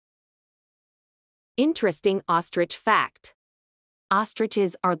Interesting ostrich fact.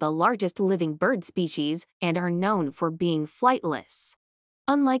 Ostriches are the largest living bird species and are known for being flightless.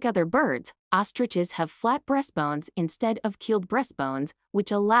 Unlike other birds, ostriches have flat breastbones instead of keeled breastbones,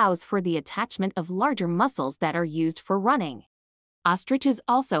 which allows for the attachment of larger muscles that are used for running. Ostriches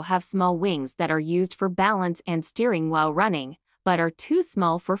also have small wings that are used for balance and steering while running, but are too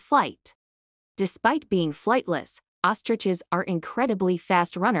small for flight. Despite being flightless, ostriches are incredibly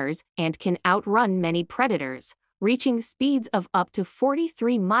fast runners and can outrun many predators, reaching speeds of up to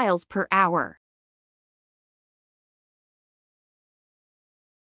 43 miles per hour.